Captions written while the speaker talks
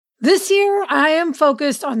This year, I am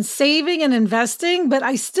focused on saving and investing, but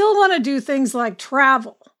I still want to do things like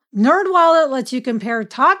travel. NerdWallet lets you compare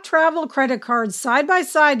top travel credit cards side by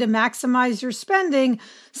side to maximize your spending,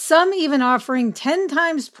 some even offering 10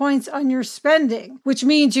 times points on your spending, which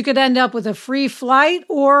means you could end up with a free flight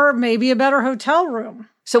or maybe a better hotel room.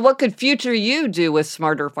 So what could future you do with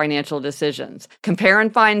smarter financial decisions? Compare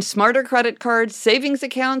and find smarter credit cards, savings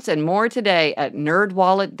accounts, and more today at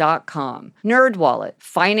nerdwallet.com. NerdWallet,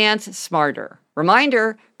 finance smarter.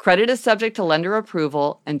 Reminder, credit is subject to lender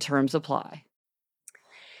approval and terms apply.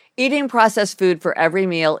 Eating processed food for every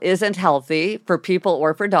meal isn't healthy for people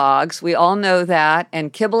or for dogs. We all know that,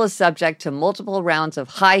 and kibble is subject to multiple rounds of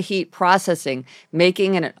high-heat processing,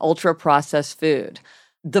 making it an ultra-processed food.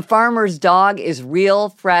 The Farmer's Dog is real,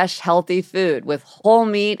 fresh, healthy food with whole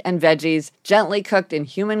meat and veggies gently cooked in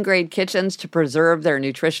human-grade kitchens to preserve their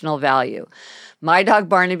nutritional value. My dog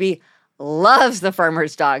Barnaby loves the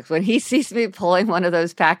Farmer's Dog. When he sees me pulling one of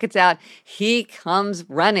those packets out, he comes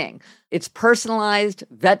running. It's personalized,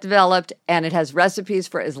 vet-developed, and it has recipes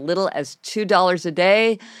for as little as $2 a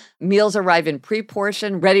day. Meals arrive in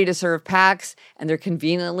pre-portioned, ready-to-serve packs, and they're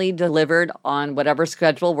conveniently delivered on whatever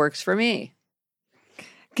schedule works for me.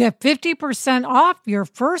 Get 50% off your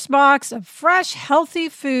first box of fresh, healthy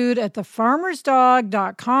food at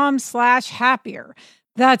thefarmersdog.com/happier.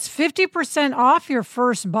 That's 50% off your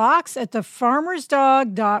first box at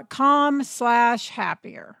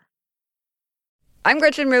thefarmersdog.com/happier. I'm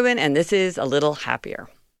Gretchen Rubin, and this is A Little Happier.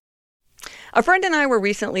 A friend and I were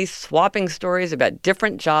recently swapping stories about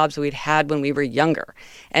different jobs we'd had when we were younger,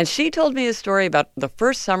 and she told me a story about the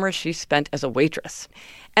first summer she spent as a waitress.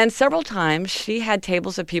 And several times she had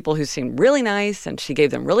tables of people who seemed really nice, and she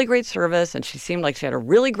gave them really great service, and she seemed like she had a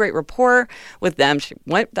really great rapport with them. She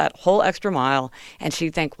went that whole extra mile, and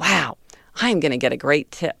she'd think, wow, I'm going to get a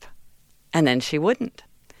great tip. And then she wouldn't.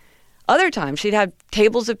 Other times she'd have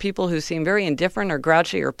tables of people who seemed very indifferent or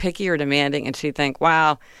grouchy or picky or demanding, and she'd think,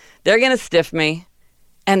 wow, they're going to stiff me,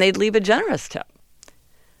 and they'd leave a generous tip.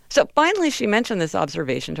 So finally she mentioned this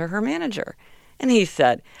observation to her manager. And he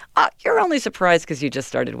said, you're only surprised because you just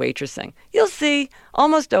started waitressing. You'll see,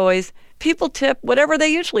 almost always, people tip whatever they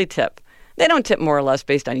usually tip. They don't tip more or less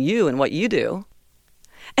based on you and what you do.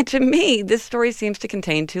 And to me, this story seems to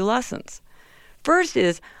contain two lessons. First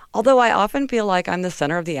is, although I often feel like I'm the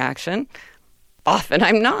center of the action, often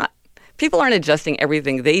I'm not. People aren't adjusting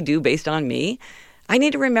everything they do based on me. I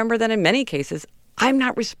need to remember that in many cases, I'm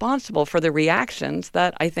not responsible for the reactions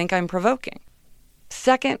that I think I'm provoking.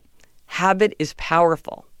 Second, habit is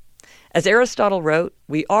powerful. As Aristotle wrote,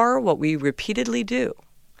 we are what we repeatedly do.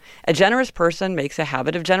 A generous person makes a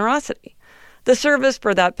habit of generosity. The service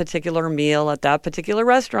for that particular meal at that particular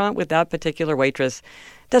restaurant with that particular waitress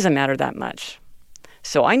doesn't matter that much.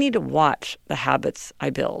 So I need to watch the habits I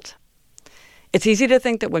build. It's easy to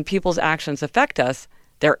think that when people's actions affect us,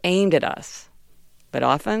 they're aimed at us. But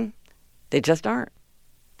often, they just aren't.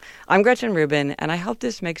 I'm Gretchen Rubin, and I hope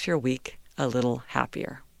this makes your week a little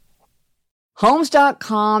happier.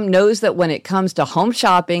 Homes.com knows that when it comes to home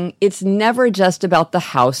shopping, it's never just about the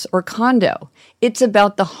house or condo. It's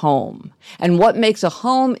about the home. And what makes a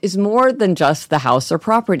home is more than just the house or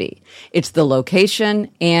property. It's the location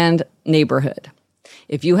and neighborhood.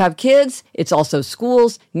 If you have kids, it's also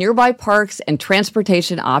schools, nearby parks, and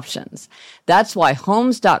transportation options. That's why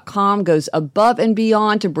Homes.com goes above and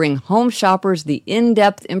beyond to bring home shoppers the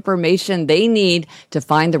in-depth information they need to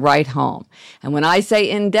find the right home. And when I say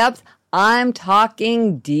in-depth, I'm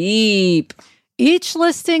talking deep. Each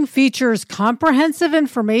listing features comprehensive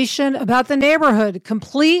information about the neighborhood,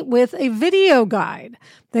 complete with a video guide.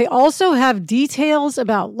 They also have details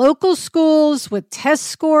about local schools with test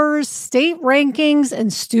scores, state rankings,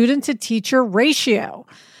 and student-to-teacher ratio.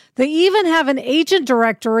 They even have an agent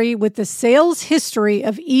directory with the sales history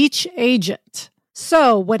of each agent.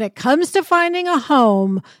 So when it comes to finding a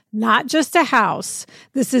home, not just a house,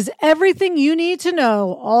 this is everything you need to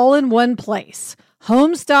know all in one place.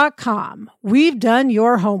 Homes.com. We've done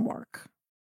your homework.